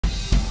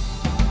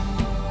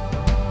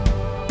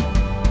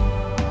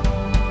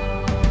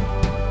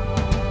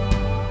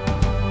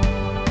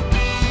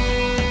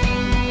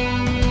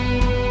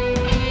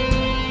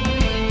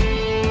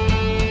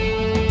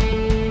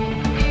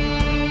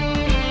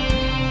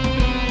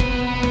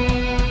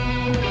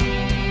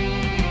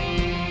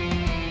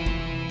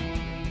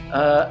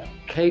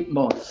Kate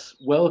Mosse,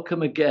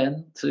 welcome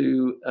again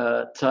to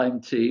Time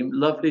Team.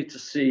 Lovely to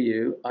see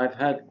you. I've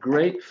had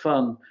great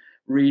fun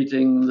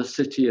reading The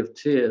City of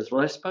Tears.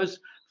 Well, I suppose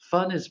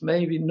fun is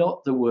maybe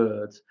not the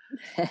word.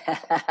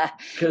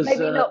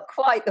 Maybe not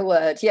quite the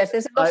word. Yes,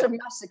 there's a lot of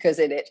massacres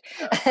in it.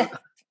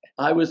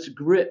 I was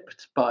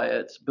gripped by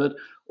it, but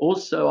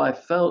also I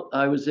felt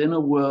I was in a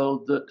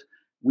world that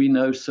we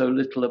know so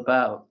little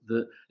about.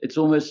 That it's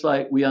almost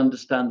like we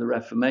understand the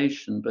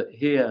Reformation, but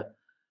here,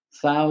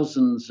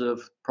 thousands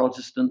of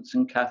Protestants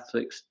and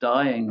Catholics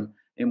dying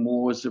in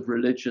wars of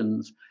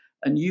religions,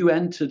 and you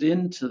entered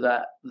into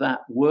that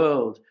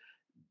world.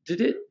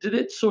 Did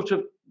it sort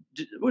of?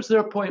 Was there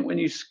a point when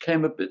you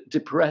became a bit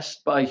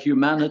depressed by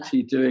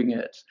humanity doing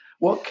it?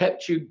 What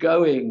kept you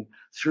going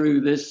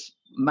through this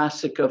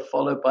massacre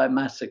followed by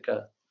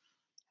massacre?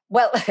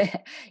 Well,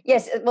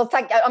 yes. Well,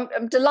 thank you.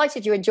 I'm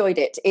delighted you enjoyed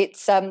it.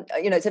 It's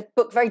it's a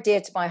book very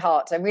dear to my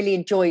heart. I really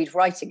enjoyed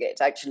writing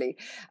it, actually.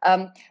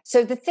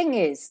 So the thing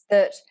is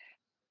that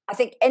I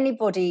think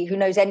anybody who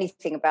knows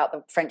anything about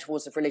the French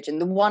Wars of Religion,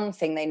 the one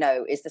thing they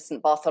know is the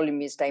St.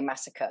 Bartholomew's Day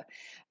massacre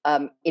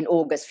in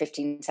August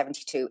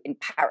 1572 in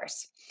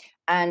Paris.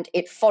 And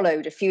it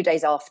followed a few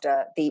days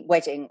after the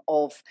wedding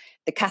of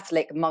the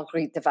Catholic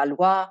Marguerite de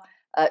Valois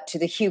to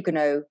the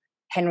Huguenot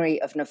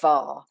Henry of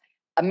Navarre,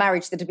 a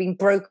marriage that had been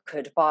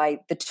brokered by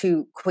the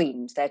two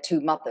queens, their two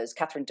mothers,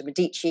 Catherine de'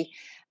 Medici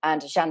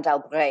and Jeanne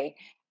d'Albret.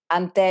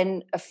 And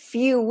then a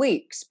few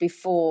weeks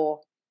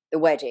before the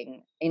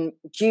wedding, in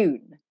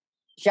June,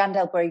 Jeanne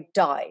d'Albret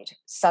died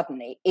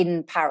suddenly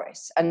in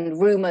Paris. And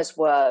rumours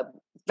were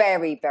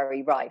very,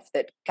 very rife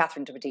that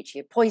Catherine de' Medici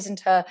had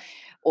poisoned her,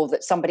 or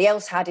that somebody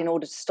else had, in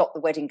order to stop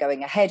the wedding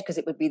going ahead, because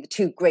it would be the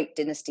two great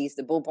dynasties,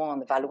 the Bourbon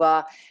and the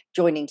Valois,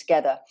 joining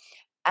together.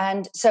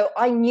 And so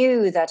I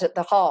knew that at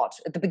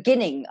the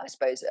beginning, I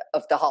suppose,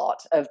 of the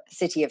heart of the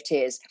City of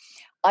Tears,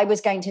 I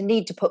was going to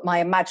need to put my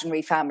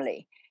imaginary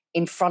family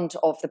in front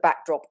of the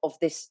backdrop of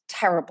this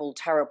terrible,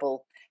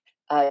 terrible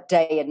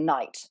day and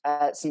night,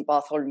 St.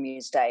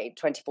 Bartholomew's Day,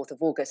 24th of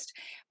August,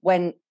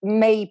 when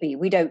maybe,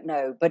 we don't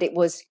know, but it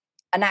was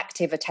an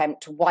active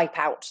attempt to wipe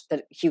out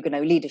the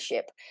Huguenot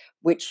leadership,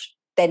 which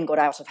then got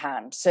out of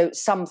hand. So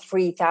some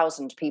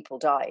 3,000 people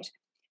died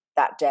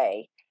that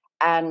day.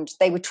 And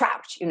they were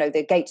trapped,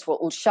 the gates were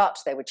all shut,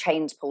 there were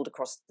chains pulled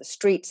across the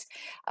streets,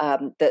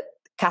 the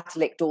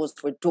Catholic doors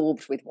were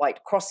daubed with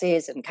white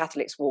crosses, and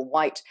Catholics wore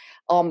white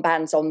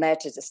armbands on there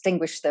to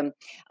distinguish them.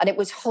 And it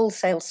was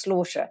wholesale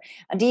slaughter.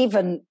 And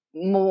even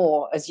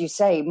more, as you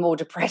say, more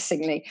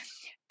depressingly,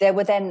 there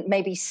were then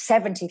maybe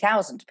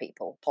 70,000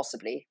 people,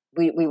 possibly,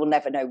 we will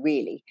never know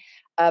really,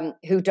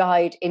 who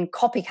died in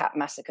copycat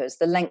massacres,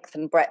 the length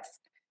and breadth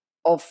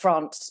of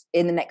France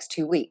in the next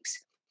 2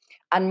 weeks.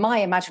 And my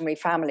imaginary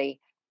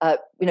family,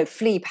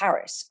 flee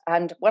Paris.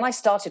 And when I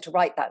started to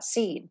write that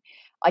scene,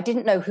 I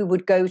didn't know who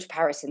would go to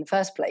Paris in the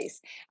first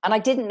place. And I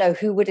didn't know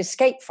who would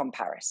escape from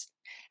Paris.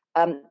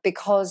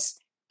 Because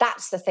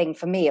that's the thing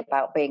for me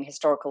about being a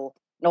historical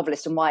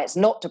novelist, and why it's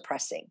not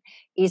depressing,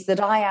 is that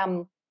I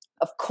am,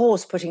 of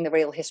course, putting the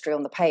real history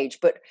on the page,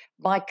 but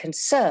my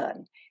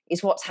concern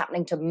is what's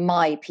happening to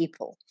my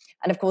people.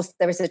 And of course,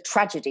 there is a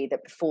tragedy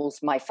that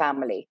befalls my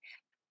family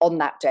on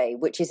that day,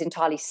 which is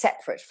entirely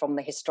separate from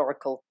the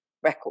historical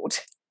record.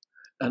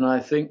 And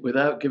I think,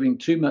 without giving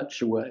too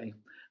much away,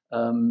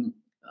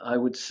 I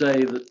would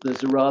say that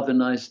there's a rather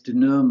nice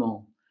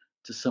denouement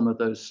to some of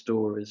those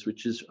stories,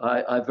 which is,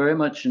 I very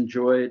much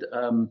enjoyed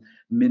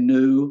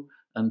Minou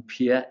and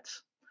Piet.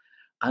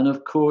 And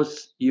of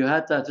course, you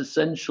had that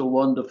essential,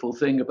 wonderful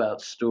thing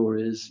about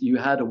stories. You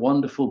had a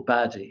wonderful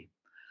baddie,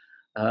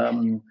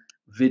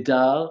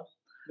 Vidal.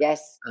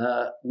 Yes.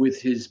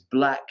 With his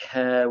black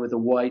hair with a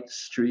white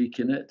streak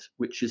in it,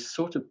 which is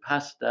sort of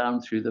passed down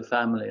through the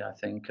family, I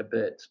think, a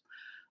bit.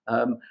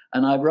 And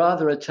I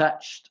rather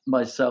attached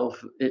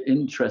myself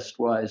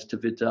interest-wise to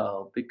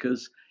Vidal,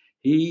 because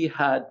he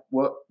had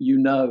what,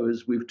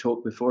 as we've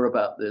talked before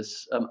about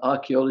this,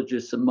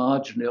 archaeologists are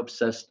marginally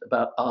obsessed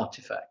about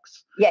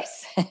artefacts.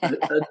 Yes.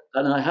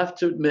 and I have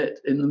to admit,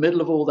 in the middle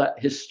of all that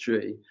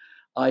history,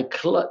 I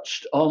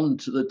clutched on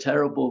to the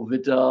terrible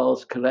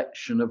Vidal's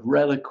collection of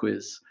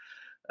reliquaries.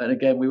 And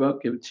again, we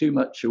won't give too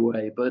much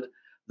away, but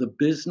the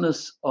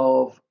business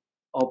of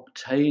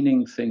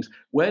obtaining things.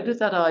 Where did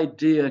that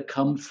idea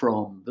come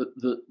from,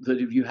 that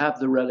if you have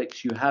the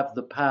relics, you have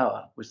the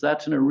power? Was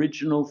that an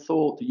original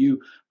thought that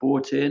you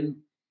brought in?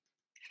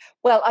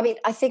 Well, I mean,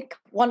 I think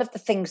one of the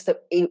things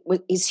that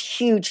is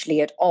hugely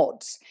at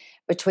odds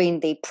between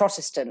the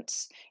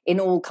Protestants in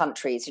all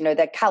countries,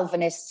 they're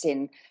Calvinists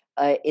in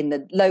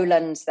the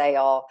lowlands, they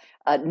are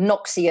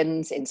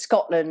Knoxians in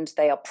Scotland,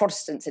 they are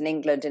Protestants in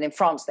England, and in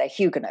France they're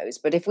Huguenots.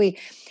 But if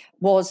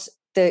was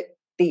the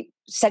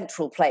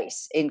central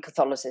place in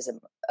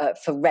Catholicism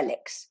for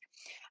relics.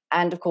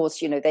 And of course,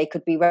 they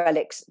could be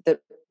relics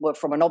that were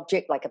from an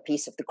object, like a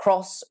piece of the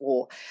cross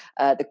or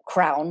the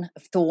crown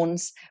of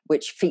thorns,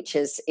 which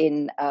features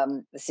in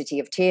the City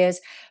of Tears.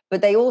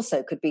 But they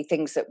also could be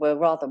things that were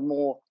rather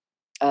more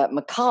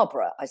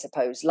macabre, I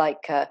suppose,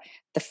 like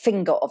the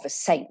finger of a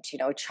saint,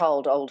 a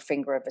child old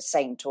finger of a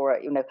saint, or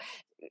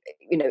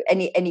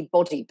any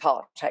body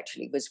part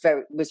actually was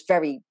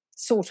very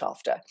sought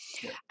after.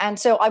 Yeah. And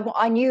so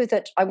I knew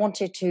that I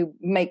wanted to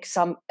make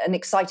an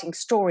exciting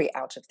story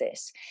out of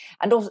this,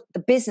 and also the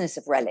business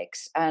of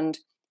relics and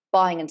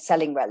buying and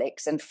selling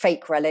relics and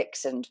fake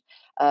relics and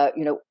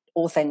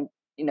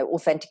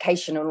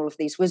authentication and all of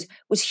these was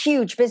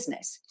huge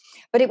business.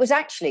 But it was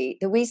actually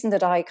the reason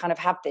that I kind of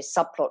have this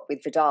subplot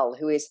with Vidal,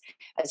 who is,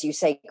 as you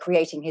say,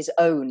 creating his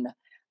own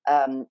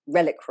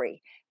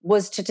reliquary,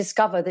 was to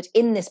discover that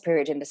in this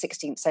period in the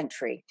 16th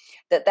century,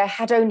 that there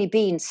had only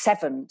been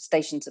 7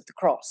 Stations of the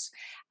Cross,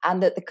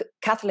 and that the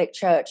Catholic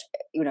Church,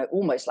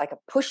 almost like a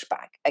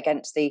pushback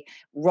against the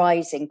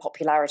rising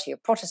popularity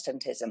of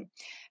Protestantism,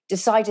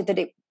 decided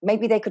that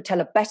maybe they could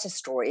tell a better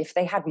story if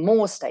they had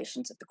more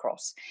Stations of the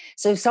Cross.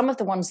 So some of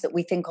the ones that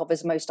we think of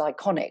as most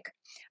iconic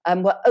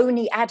were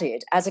only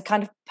added as a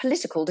kind of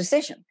political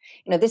decision.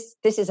 This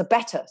is a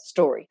better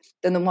story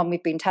than the one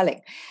we've been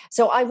telling.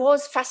 So I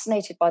was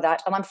fascinated by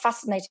that, and I'm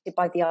fascinated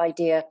by the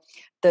idea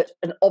that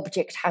an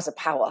object has a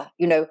power.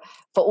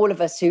 For all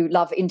of us who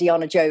love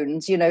Indiana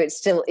Jones, it's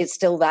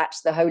still that,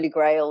 the Holy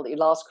Grail, the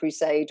Last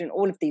Crusade, and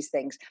all of these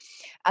things.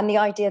 And the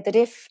idea that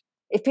if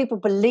people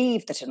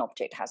believe that an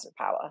object has a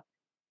power,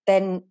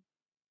 then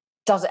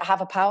does it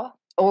have a power?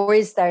 Or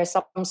is there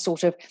some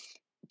sort of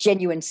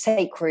genuine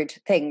sacred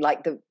thing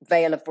like the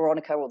Veil of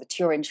Veronica or the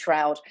Turin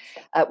Shroud,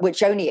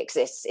 which only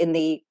exists in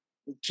the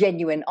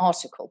genuine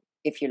article,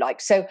 if you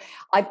like? So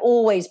I've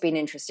always been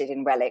interested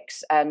in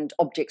relics and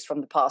objects from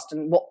the past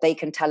and what they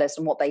can tell us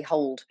and what they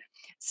hold.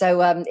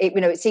 So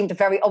it seemed a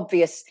very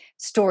obvious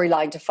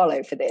storyline to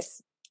follow for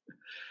this.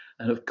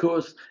 And of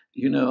course,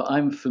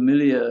 I'm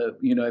familiar,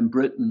 in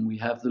Britain, we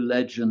have the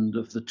legend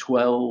of the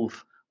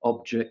 12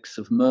 objects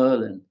of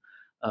Merlin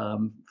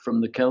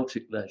from the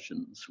Celtic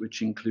legends,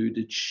 which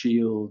included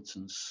shields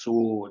and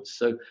swords.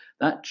 So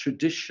that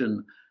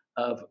tradition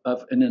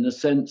and in a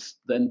sense,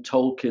 then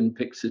Tolkien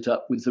picks it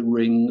up with the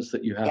rings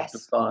that you have Yes. to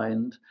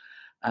find.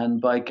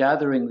 And by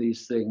gathering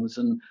these things,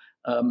 and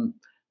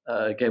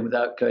again,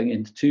 without going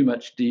into too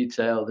much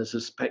detail, there's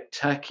a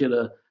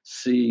spectacular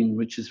scene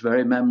which is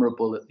very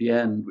memorable at the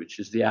end, which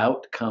is the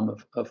outcome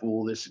of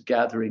all this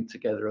gathering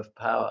together of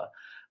power.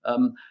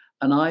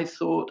 And I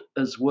thought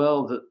as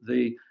well that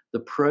the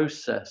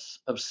process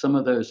of some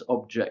of those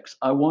objects,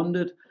 I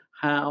wondered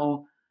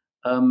how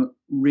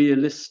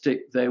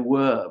realistic they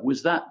were.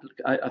 Was that,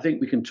 I think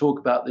we can talk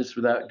about this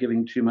without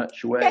giving too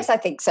much away. Yes, I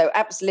think so,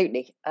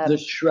 absolutely. The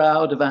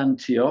Shroud of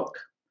Antioch,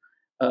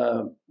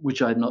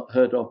 which I'd not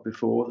heard of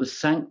before, the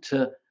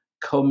Sancta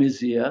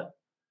Comisia,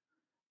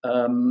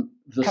 the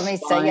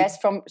spine, yes,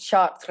 from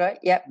Chartres.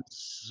 Yep.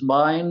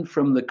 spine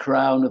from the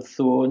Crown of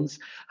Thorns.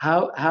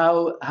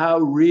 How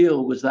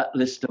real was that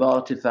list of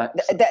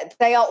artifacts?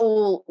 They are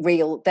all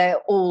real. They're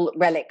all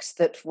relics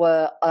that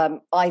were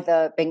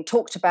either being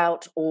talked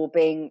about or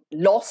being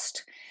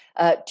lost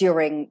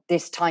during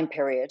this time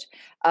period.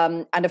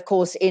 And of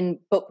course, in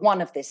book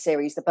 1 of this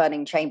series, The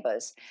Burning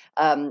Chambers,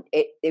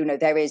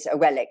 there is a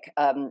relic.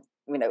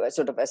 A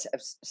sort of a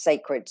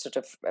sacred sort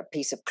of a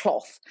piece of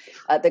cloth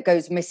that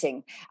goes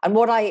missing. And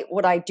what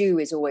I do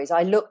is always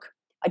I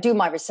do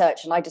my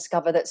research and I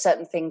discover that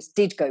certain things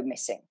did go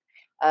missing.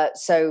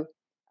 From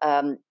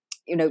the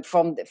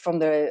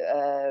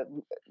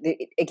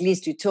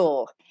Église du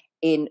Tour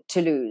in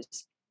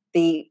Toulouse,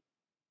 the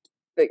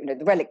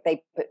relic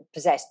they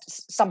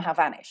possessed somehow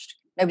vanished.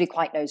 Nobody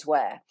quite knows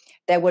where.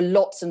 There were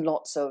lots and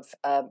lots of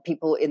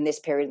people in this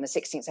period in the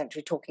 16th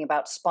century talking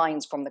about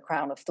spines from the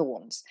Crown of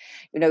Thorns.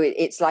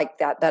 It's like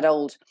that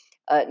old,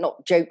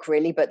 not joke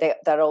really, but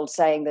that old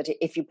saying that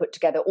if you put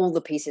together all the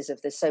pieces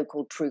of the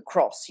so-called true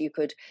cross, you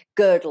could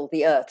girdle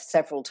the earth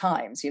several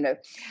times, So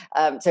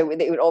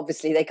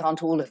obviously they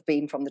can't all have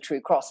been from the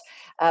true cross.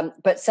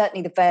 But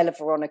certainly the Veil of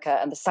Veronica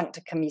and the Sancta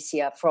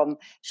Comisia from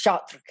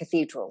Chartres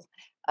Cathedral.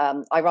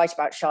 I write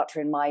about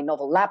Chartres in my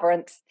novel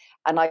Labyrinth,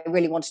 and I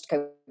really wanted to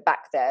go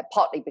back there,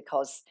 partly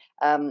because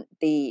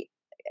the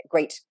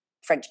great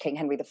French King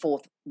Henry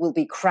IV will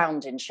be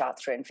crowned in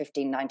Chartres in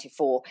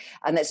 1594,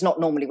 and that's not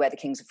normally where the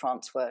kings of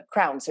France were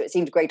crowned. So it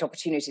seemed a great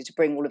opportunity to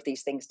bring all of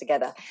these things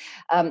together.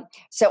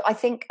 So I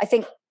think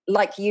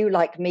like you,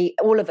 like me,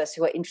 all of us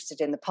who are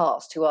interested in the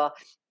past, who are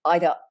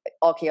either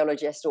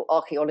archaeologists or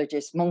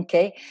archaeologists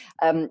manqués,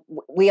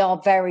 we are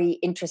very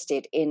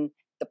interested in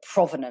the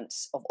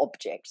provenance of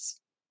objects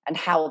and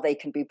how they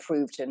can be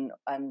proved and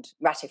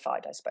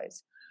ratified, I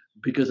suppose.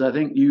 Because I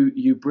think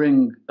you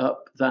bring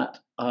up that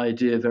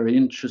idea very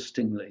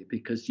interestingly,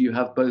 because you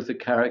have both a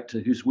character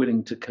who's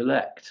willing to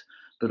collect,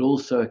 but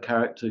also a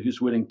character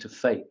who's willing to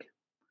fake.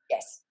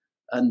 Yes.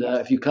 And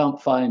if you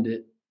can't find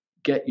it,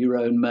 get your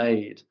own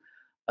made.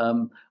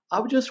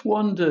 I just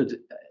wondered,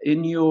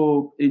 in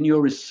your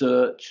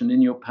research and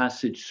in your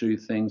passage through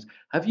things,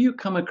 have you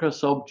come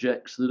across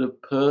objects that have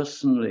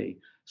personally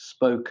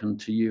spoken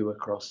to you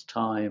across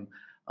time?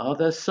 Are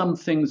there some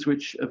things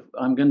which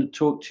I'm going to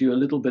talk to you a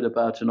little bit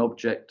about an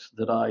object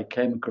that I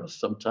came across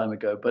some time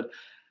ago, but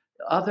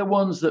Are there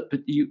ones that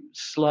put you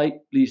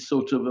slightly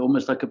sort of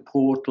almost like a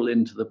portal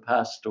into the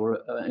past or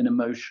an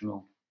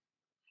emotional?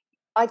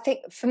 I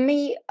think for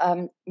me,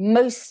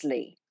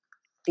 mostly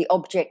the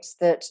objects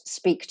that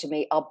speak to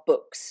me are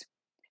books.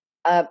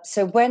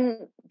 So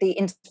when the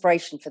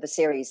inspiration for the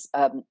series,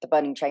 The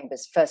Burning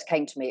Chambers, first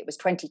came to me, it was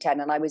 2010,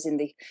 and I was in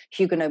the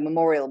Huguenot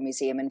Memorial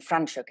Museum in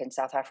Franschhoek in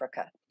South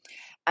Africa.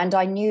 And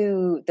I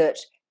knew that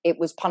it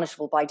was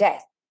punishable by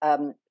death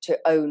to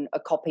own a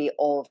copy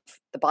of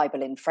the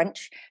Bible in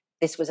French.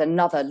 This was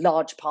another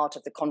large part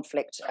of the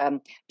conflict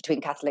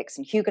between Catholics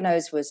and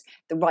Huguenots, was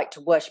the right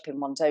to worship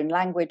in one's own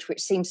language, which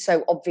seems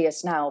so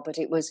obvious now, but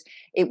it was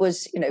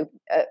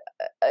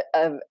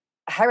a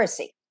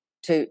heresy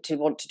to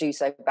want to do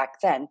so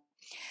back then.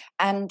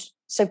 And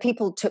so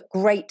people took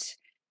great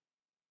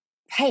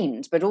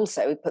pains, but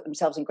also put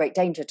themselves in great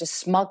danger to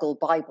smuggle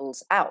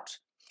Bibles out.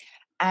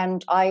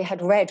 And I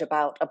had read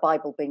about a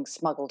Bible being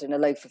smuggled in a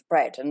loaf of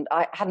bread, and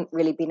I hadn't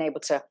really been able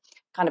to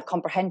kind of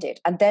comprehend it.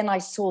 And then I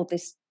saw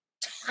this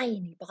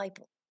tiny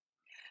Bible.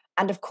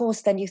 And of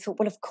course, then you thought,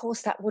 well, of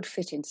course, that would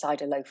fit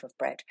inside a loaf of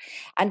bread.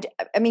 And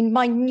I mean,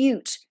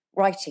 minute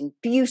writing,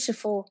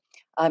 beautiful,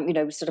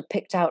 sort of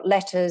picked out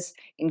letters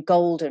in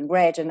gold and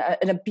red, and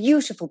a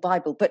beautiful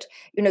Bible, but,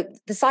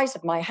 the size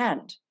of my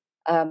hand,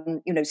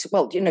 just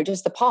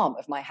the palm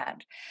of my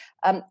hand.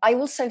 I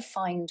also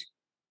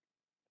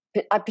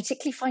I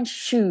particularly find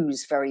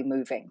shoes very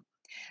moving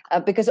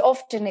because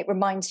often it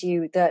reminds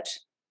you that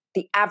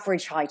the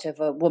average height of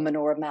a woman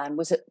or a man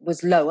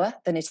was lower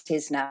than it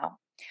is now.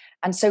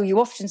 And so you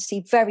often see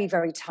very,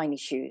 very tiny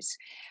shoes.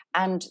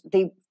 And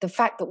the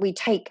fact that we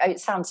take, it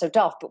sounds so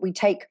daft, but we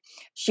take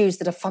shoes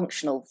that are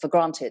functional for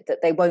granted,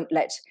 that they won't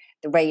let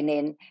the rain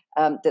in,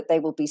 that they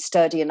will be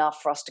sturdy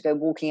enough for us to go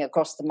walking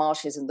across the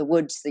marshes and the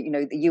woods that,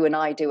 that you and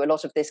I do a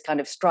lot of this kind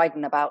of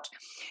striding about.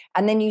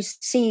 And then you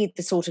see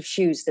the sort of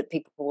shoes that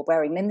people were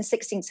wearing. In the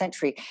 16th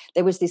century,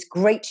 there was this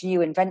great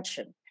new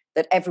invention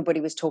that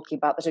everybody was talking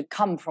about that had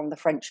come from the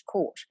French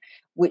court,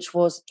 which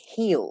was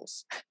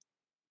heels.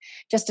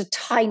 Just a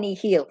tiny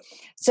heel.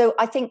 So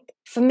I think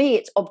for me,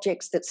 it's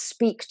objects that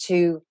speak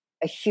to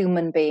a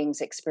human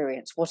being's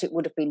experience, what it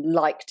would have been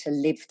like to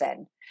live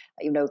then,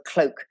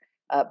 cloak,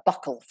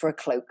 buckle for a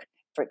cloak,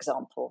 for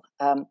example.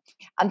 And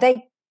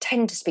they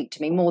tend to speak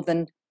to me more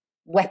than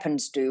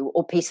weapons do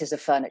or pieces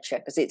of furniture,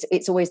 because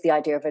it's always the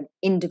idea of an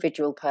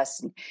individual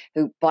person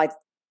who by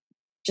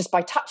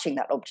touching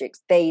that object,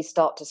 they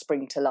start to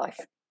spring to life.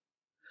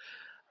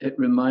 It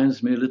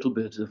reminds me a little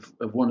bit of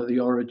one of the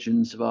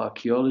origins of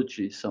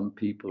archaeology some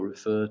people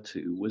refer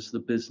to was the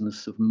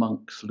business of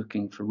monks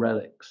looking for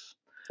relics.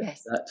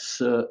 Yes. That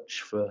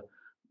search for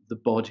the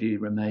body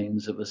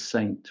remains of a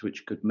saint,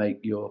 which could make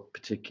your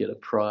particular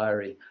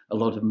priory a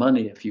lot of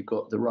money if you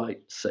got the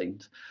right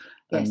saint.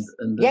 Yes,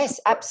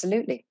 yes,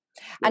 absolutely.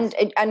 Yes.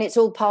 And it's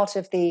all part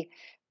of the,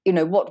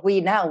 what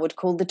we now would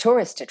call the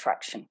tourist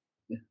attraction.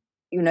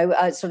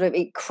 Sort of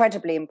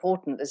incredibly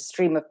important. There's a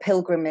stream of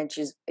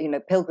pilgrimages,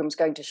 pilgrims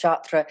going to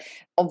Chartres,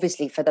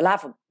 obviously for the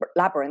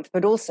Labyrinth,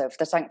 but also for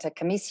the Sancta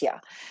Comisia.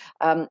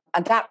 And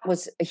that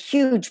was a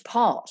huge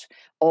part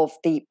of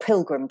the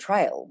pilgrim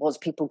trail, was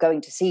people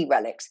going to see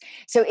relics.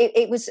 So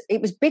it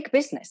was big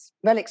business.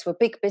 Relics were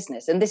big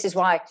business. And this is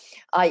why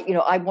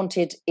I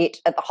wanted it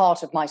at the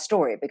heart of my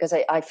story, because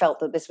I felt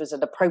that this was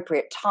an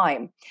appropriate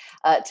time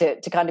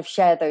to kind of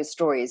share those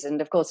stories. And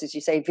of course, as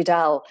you say,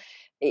 Vidal,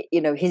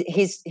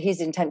 his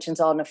intentions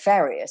are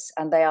nefarious,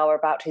 and they are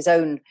about his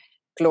own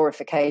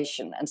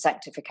glorification and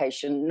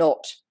sanctification,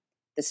 not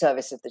the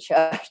service of the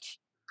church.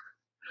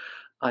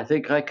 I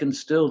think I can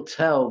still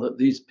tell that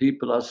these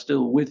people are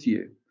still with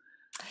you.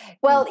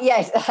 Well,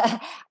 yes.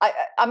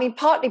 I mean,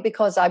 partly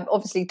because I'm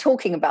obviously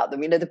talking about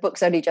them. The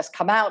book's only just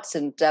come out,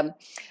 and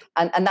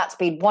that's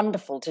been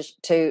wonderful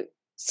to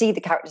see the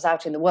characters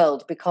out in the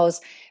world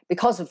because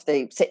of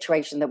the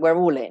situation that we're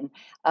all in.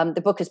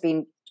 The book has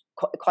been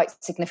quite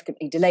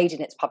significantly delayed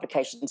in its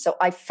publication. So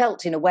I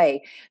felt in a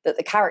way that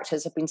the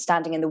characters have been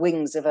standing in the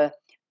wings of a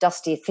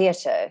dusty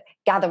theatre,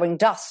 gathering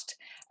dust.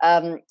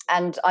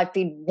 And I've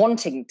been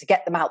wanting to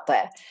get them out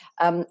there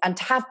and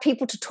to have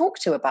people to talk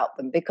to about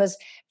them, because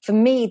for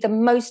me, the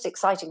most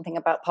exciting thing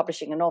about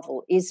publishing a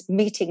novel is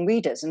meeting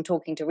readers and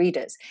talking to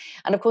readers.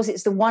 And of course,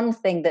 it's the one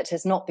thing that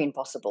has not been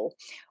possible,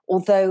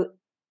 although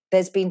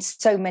there's been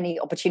so many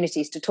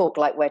opportunities to talk,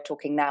 like we're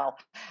talking now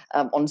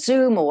on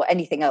Zoom or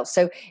anything else.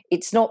 So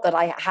it's not that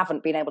I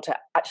haven't been able to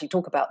actually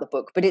talk about the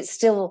book, but it's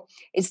still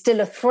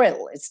a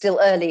thrill. It's still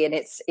early in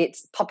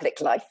its public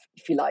life,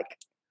 if you like.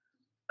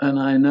 And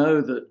I know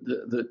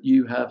that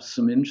you have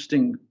some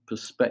interesting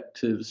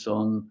perspectives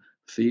on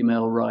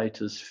female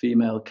writers,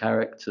 female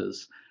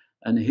characters.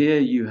 And here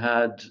you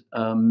had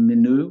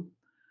Minoo.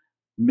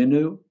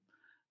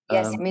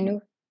 Yes, Minoo.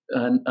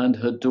 And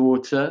her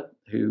daughter,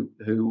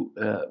 who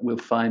we'll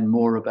find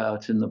more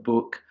about in the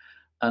book,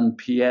 and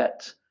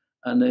Piet.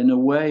 And in a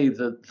way,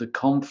 the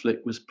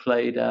conflict was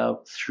played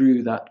out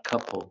through that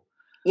couple.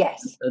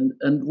 Yes.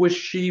 And was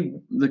she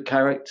the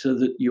character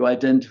that you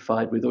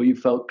identified with or you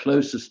felt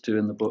closest to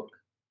in the book?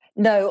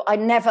 No, I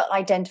never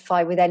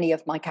identify with any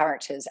of my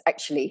characters,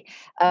 actually.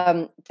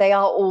 They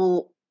are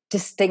all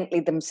distinctly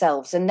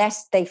themselves,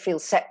 unless they feel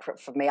separate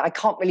from me. I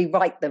can't really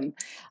write them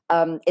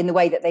in the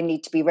way that they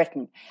need to be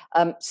written.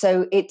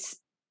 So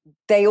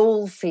they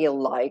all feel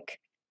like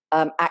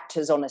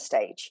actors on a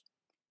stage,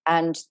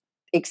 and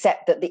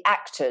except that the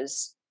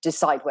actors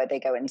decide where they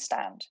go and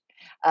stand.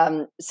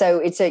 So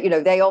it's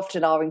they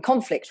often are in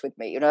conflict with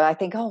me. I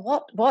think,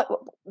 oh,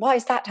 why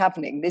is that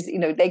happening?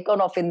 They've gone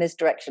off in this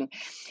direction,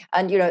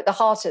 and at the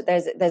heart of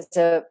there's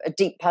a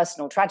deep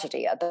personal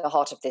tragedy at the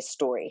heart of this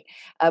story,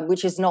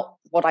 which is not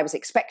what I was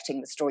expecting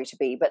the story to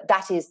be, but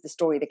that is the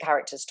story the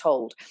characters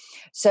told.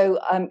 So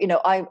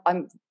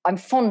I'm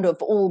fond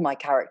of all my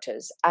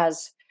characters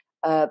as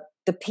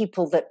the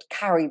people that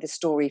carry the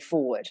story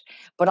forward.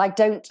 But I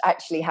don't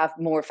actually have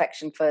more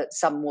affection for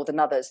some more than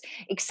others,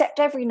 except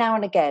every now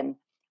and again.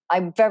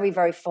 I'm very,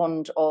 very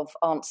fond of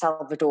Aunt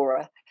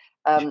Salvadora,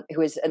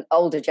 who is an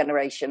older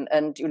generation,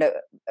 and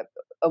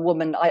a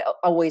woman. I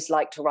always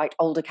like to write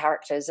older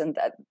characters, and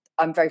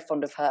I'm very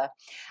fond of her.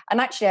 And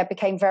actually, I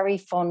became very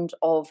fond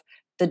of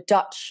the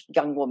Dutch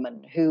young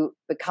woman who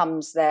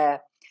becomes the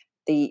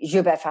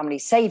Joubert family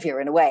savior,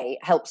 in a way,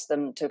 helps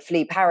them to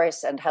flee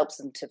Paris and helps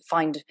them to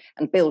find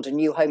and build a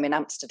new home in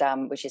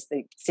Amsterdam, which is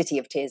the city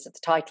of tears of the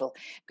title,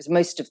 because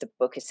most of the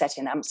book is set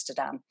in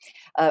Amsterdam.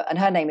 And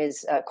her name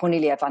is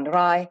Cornelia van der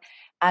Rij,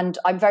 and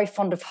I'm very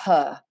fond of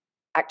her,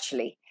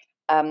 actually.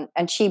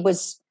 And she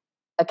was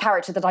a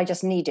character that I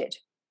just needed.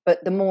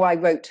 But the more I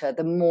wrote her,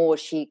 the more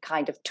she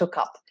kind of took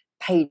up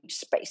page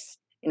space.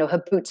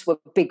 Her boots were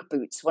big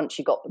boots once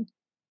she got them.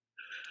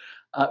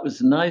 It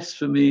was nice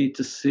for me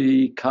to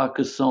see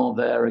Carcassonne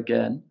there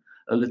again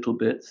a little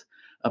bit,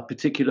 a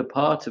particular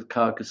part of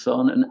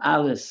Carcassonne, and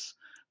Alice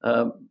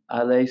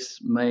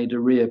made a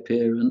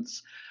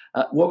reappearance.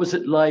 What was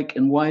it like,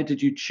 and why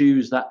did you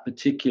choose that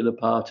particular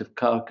part of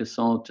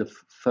Carcassonne to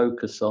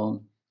focus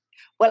on?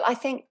 Well, I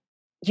think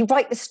you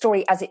write the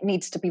story as it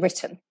needs to be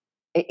written.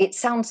 It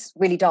sounds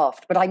really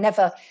daft, but I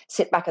never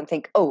sit back and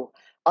think, oh,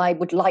 I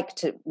would like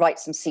to write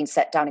some scenes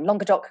set down in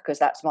Languedoc because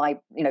that's my,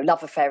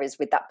 love affair is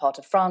with that part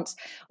of France,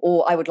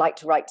 or I would like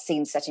to write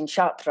scenes set in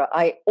Chartres.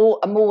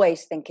 I'm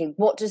always thinking,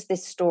 what does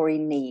this story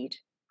need?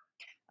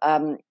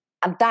 And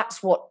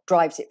that's what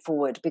drives it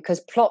forward,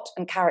 because plot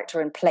and character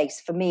and place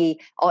for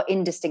me are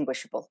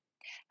indistinguishable.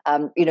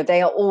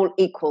 They are all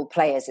equal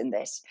players in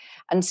this,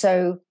 and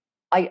so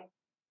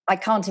I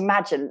can't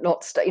imagine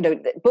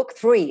book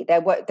 3 there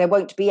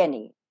won't be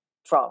any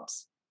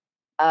France,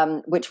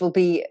 which will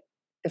be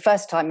the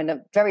first time in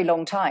a very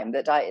long time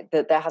that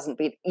there hasn't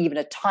been even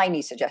a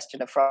tiny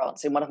suggestion of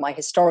France in one of my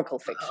historical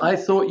fiction. I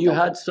thought you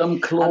had some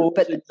clause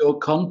in your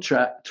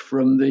contract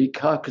from the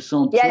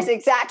Carcassonne. Yes,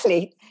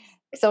 exactly.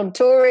 It's on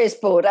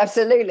tourist board,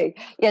 absolutely.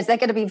 Yes, they're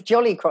going to be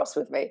jolly cross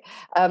with me.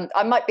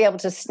 I might be able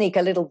to sneak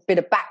a little bit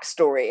of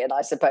backstory in,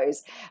 I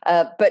suppose.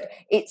 But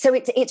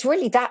it's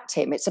really that,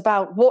 Tim. It's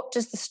about, what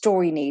does the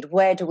story need?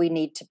 Where do we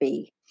need to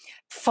be?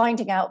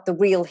 Finding out the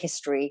real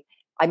history.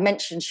 I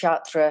mentioned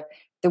Chartres.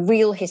 The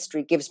real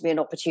history gives me an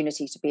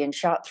opportunity to be in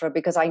Chartres,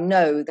 because I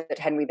know that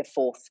Henry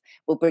IV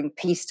will bring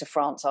peace to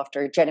France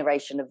after a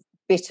generation of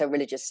bitter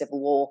religious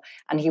civil war,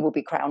 and he will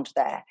be crowned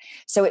there.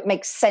 So it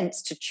makes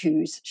sense to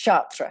choose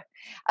Chartres.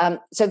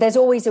 So there's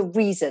always a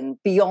reason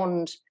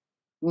beyond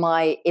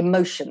my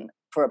emotion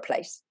for a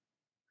place.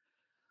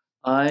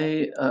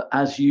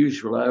 As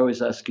usual, I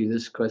always ask you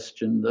this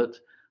question, that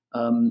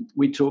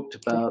we talked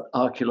about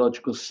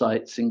archaeological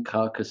sites in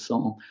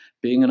Carcassonne.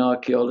 Being an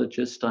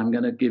archaeologist, I'm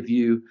going to give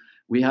you,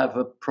 we have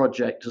a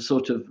project, a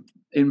sort of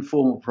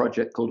informal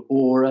project called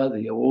AURA,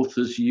 the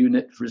Authors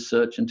Unit for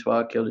Research into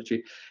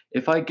Archaeology.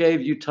 If I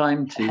gave you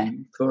time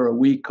for a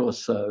week or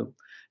so,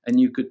 and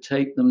you could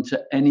take them to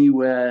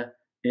anywhere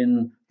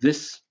in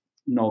this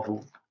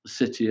novel,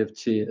 City of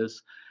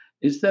Tears,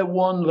 is there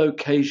one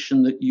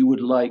location that you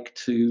would like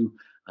to,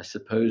 I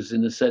suppose,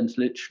 in a sense,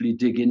 literally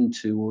dig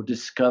into or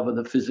discover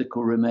the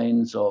physical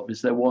remains of?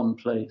 Is there one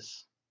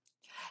place?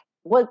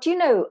 Well, do you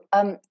know,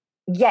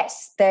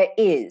 yes, there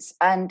is.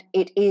 And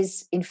it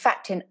is, in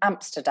fact, in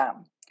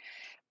Amsterdam.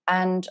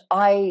 And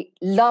I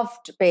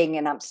loved being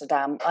in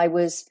Amsterdam. I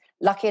was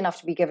lucky enough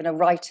to be given a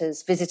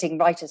visiting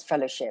writers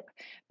fellowship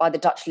by the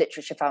Dutch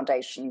Literature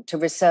Foundation to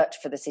research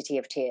for the City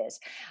of Tears.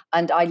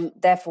 And I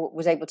therefore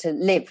was able to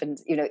live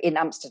in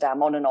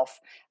Amsterdam on and off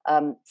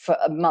for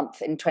a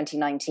month in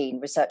 2019,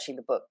 researching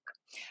the book.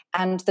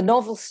 And the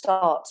novel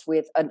starts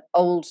with an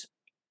old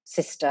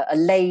sister, a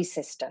lay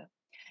sister,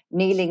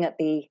 kneeling at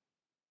the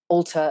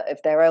altar of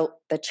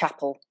the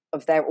chapel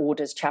of their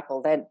order's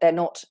chapel. They're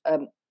not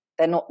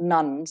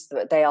nuns,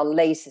 they are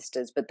lay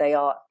sisters, but they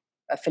are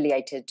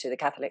affiliated to the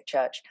Catholic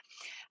Church.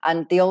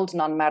 And the old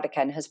nun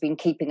Mariken has been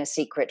keeping a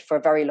secret for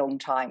a very long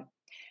time.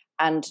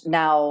 And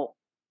now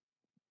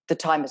the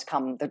time has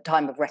come, the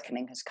time of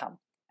reckoning has come.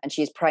 And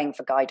she is praying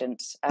for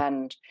guidance.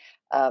 And,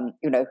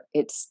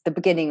 it's the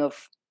beginning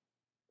of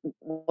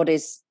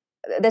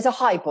there's a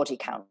high body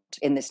count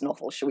in this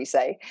novel, shall we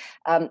say.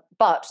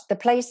 But the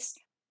place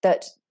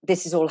that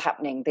this is all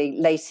happening, the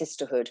lay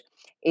sisterhood,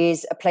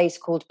 is a place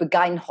called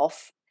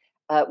Begijnhof,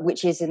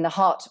 which is in the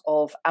heart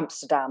of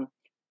Amsterdam,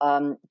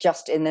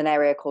 just in an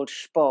area called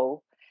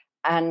Spoo.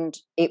 And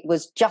it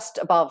was just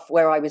above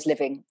where I was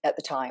living at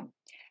the time.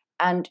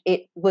 And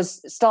it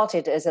was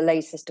started as a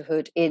lay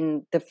sisterhood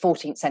in the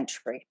 14th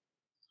century.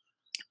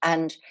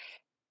 And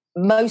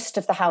most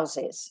of the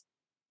houses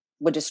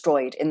were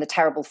destroyed in the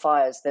terrible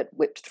fires that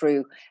whipped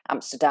through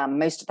Amsterdam.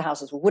 Most of the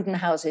houses were wooden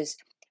houses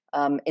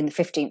in the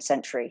 15th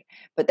century.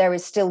 But there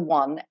is still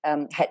one,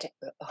 Het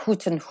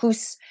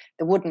Hoetenhuis,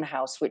 the wooden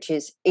house, which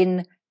is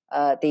in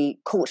the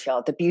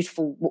courtyard, the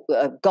beautiful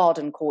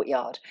garden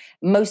courtyard.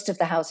 Most of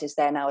the houses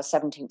there now are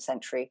 17th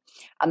century.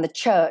 And the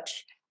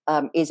church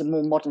is a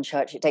more modern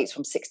church. It dates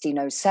from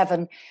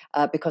 1607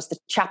 because the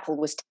chapel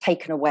was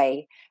taken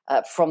away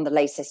from the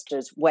lay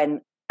sisters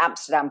when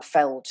Amsterdam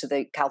fell to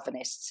the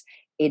Calvinists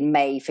in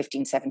May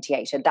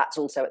 1578. And that's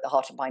also at the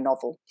heart of my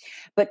novel.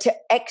 But to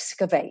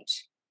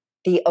excavate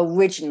the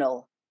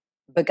original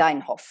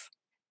Begijnhof,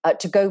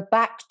 to go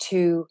back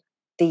to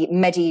the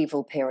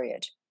medieval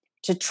period,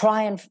 to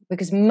try and,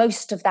 because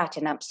most of that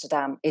in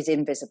Amsterdam is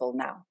invisible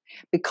now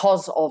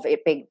because of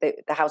it being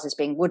the houses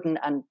being wooden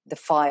and the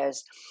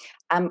fires.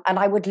 And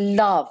I would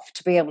love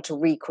to be able to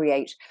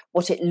recreate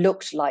what it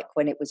looked like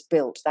when it was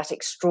built, that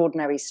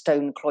extraordinary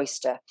stone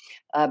cloister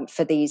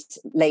for these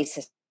lay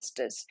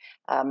sisters.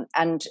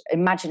 And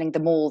imagining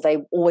them all, they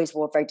always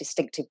wore a very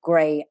distinctive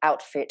grey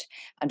outfit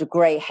and a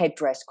grey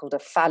headdress called a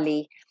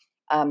falli,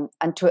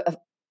 and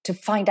to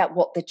find out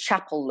what the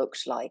chapel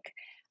looked like.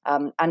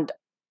 And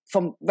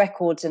from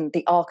records and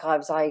the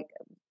archives, I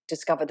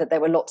discovered that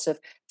there were lots of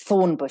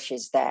thorn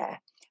bushes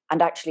there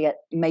and actually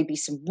maybe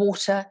some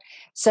water.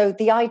 So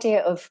the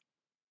idea of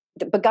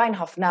the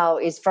Begijnhof now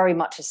is very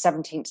much a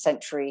 17th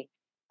century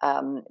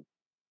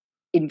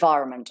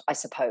environment, I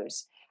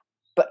suppose.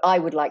 But I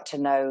would like to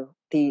know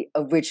the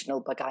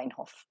original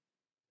Begijnhof.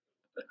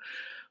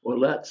 Well,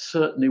 that's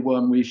certainly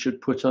one we should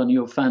put on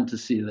your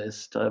fantasy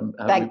list.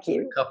 Thank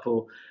you. A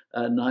couple,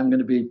 and I'm going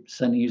to be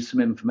sending you some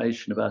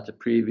information about a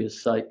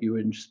previous site you were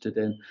interested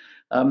in.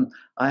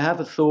 I have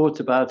a thought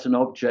about an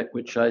object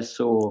which I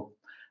saw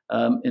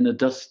in a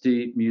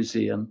dusty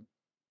museum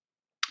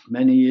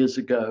many years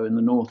ago in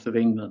the north of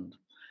England.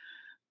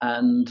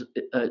 And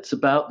it's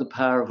about the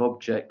power of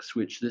objects,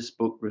 which this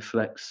book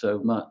reflects so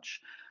much.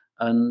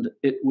 And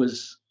it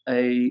was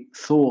a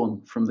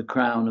thorn from the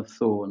crown of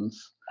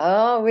thorns.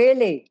 Oh,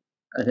 really?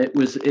 And it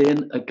was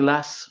in a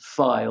glass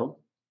phial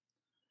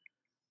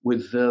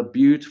with a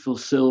beautiful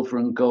silver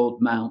and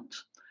gold mount.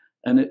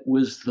 And it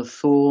was the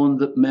thorn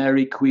that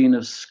Mary, Queen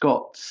of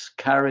Scots,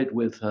 carried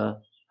with her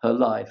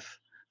life,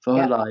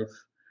 her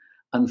life,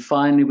 and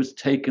finally was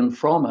taken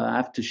from her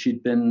after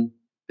she'd been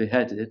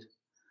beheaded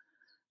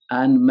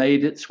and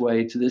made its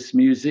way to this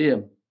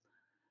museum.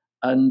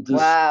 And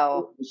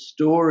the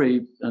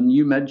story, and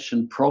you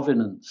mentioned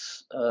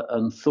provenance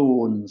and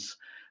thorns,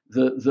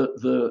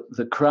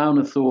 the crown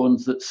of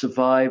thorns that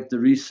survived the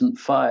recent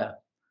fire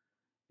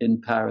in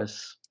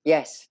Paris.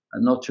 Yes.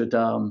 And Notre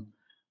Dame.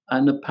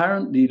 And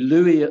apparently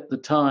Louis at the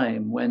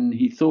time, when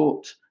he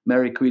thought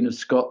Mary Queen of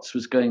Scots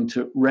was going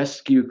to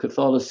rescue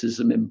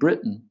Catholicism in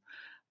Britain,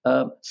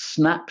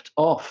 snapped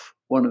off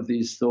one of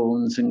these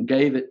thorns and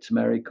gave it to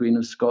Mary Queen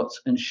of Scots,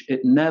 and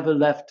it never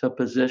left her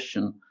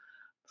position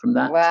from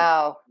that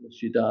time until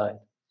she died.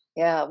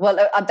 Yeah, well,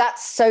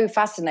 that's so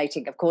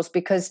fascinating, of course,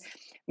 because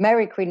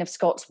Mary Queen of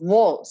Scots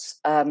was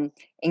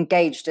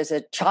engaged as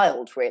a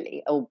child,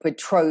 really, or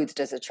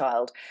betrothed as a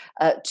child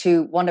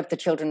to one of the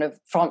children of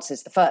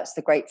Francis I,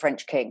 the great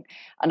French king.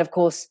 And of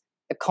course,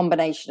 a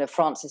combination of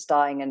Francis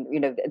dying and,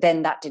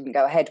 then that didn't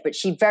go ahead, but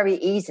she very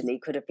easily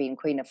could have been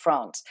Queen of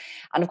France.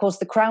 And of course,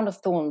 the crown of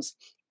thorns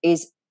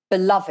is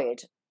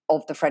beloved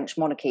of the French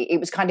monarchy. It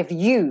was kind of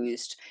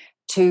used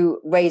to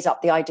raise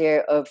up the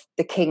idea of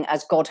the king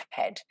as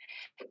Godhead.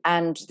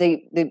 And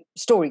the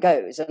story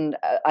goes, and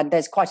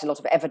there's quite a lot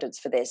of evidence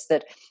for this,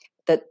 that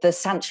the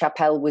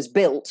Sainte-Chapelle was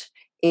built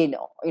on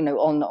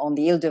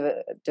the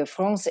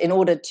Ile-de-France in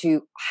order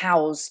to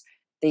house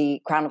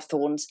the crown of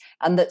thorns,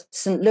 and that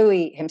St.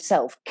 Louis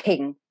himself,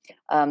 king,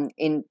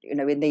 in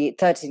the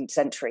 13th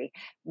century,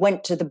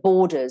 went to the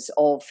borders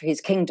of his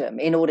kingdom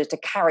in order to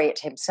carry it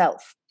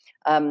himself.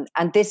 And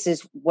this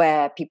is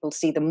where people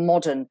see the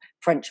modern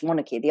French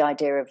monarchy, the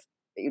idea of,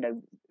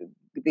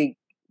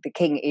 the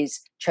king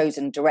is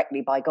chosen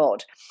directly by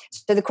God.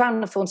 So the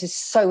crown of thorns is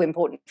so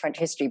important in French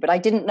history, but I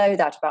didn't know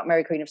that about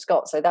Mary Queen of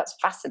Scots, so that's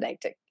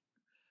fascinating.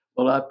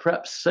 Well, I'll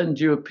perhaps send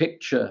you a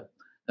picture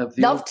of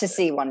the Love to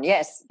see one,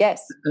 yes.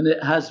 And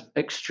it has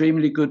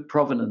extremely good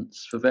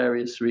provenance for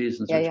various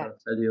reasons, which I'll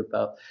tell you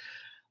about.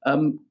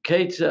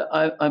 Kate,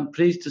 I'm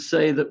pleased to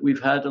say that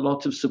we've had a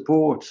lot of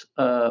support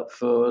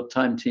for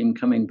Time Team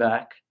coming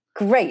back.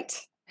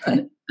 Great.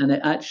 and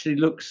it actually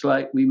looks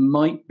like we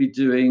might be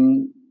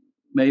doing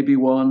maybe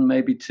one,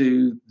 maybe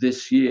two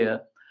this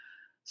year.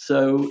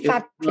 So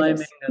if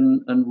timing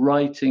and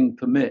writing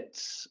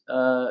permits,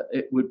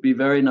 it would be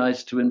very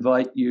nice to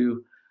invite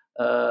you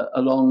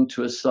along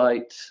to a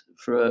site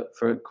for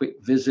a quick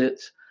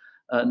visit.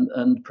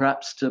 and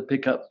perhaps to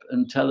pick up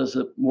and tell us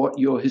what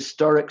your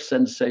historic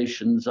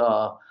sensations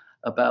are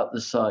about the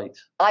site.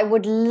 I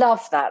would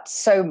love that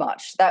so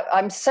much. That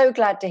I'm so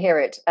glad to hear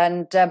it.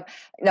 And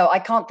no, I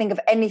can't think of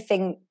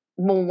anything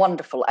more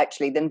wonderful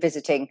actually than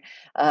visiting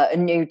a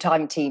new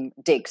Time Team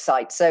dig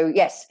site. So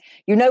yes,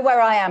 you know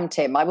where I am,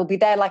 Tim. I will be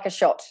there like a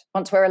shot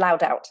once we're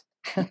allowed out.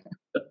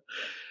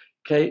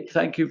 Kate,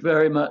 thank you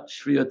very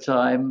much for your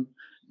time.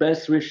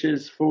 Best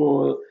wishes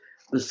for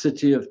the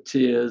City of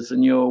Tears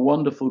and your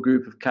wonderful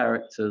group of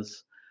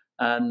characters.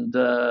 And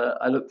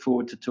I look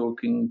forward to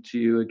talking to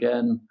you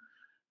again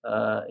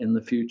in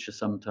the future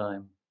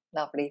sometime.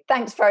 Lovely.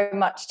 Thanks very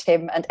much,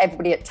 Tim, and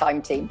everybody at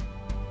Time Team.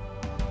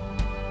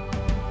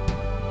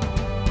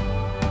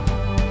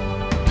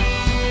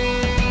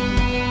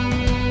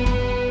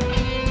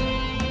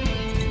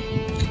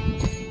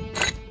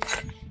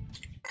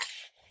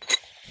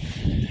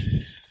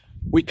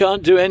 We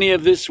can't do any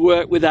of this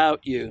work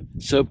without you,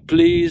 so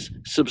please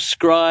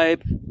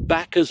subscribe,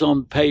 back us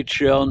on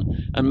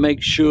Patreon, and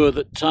make sure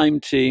that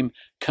Time Team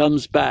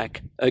comes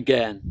back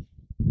again.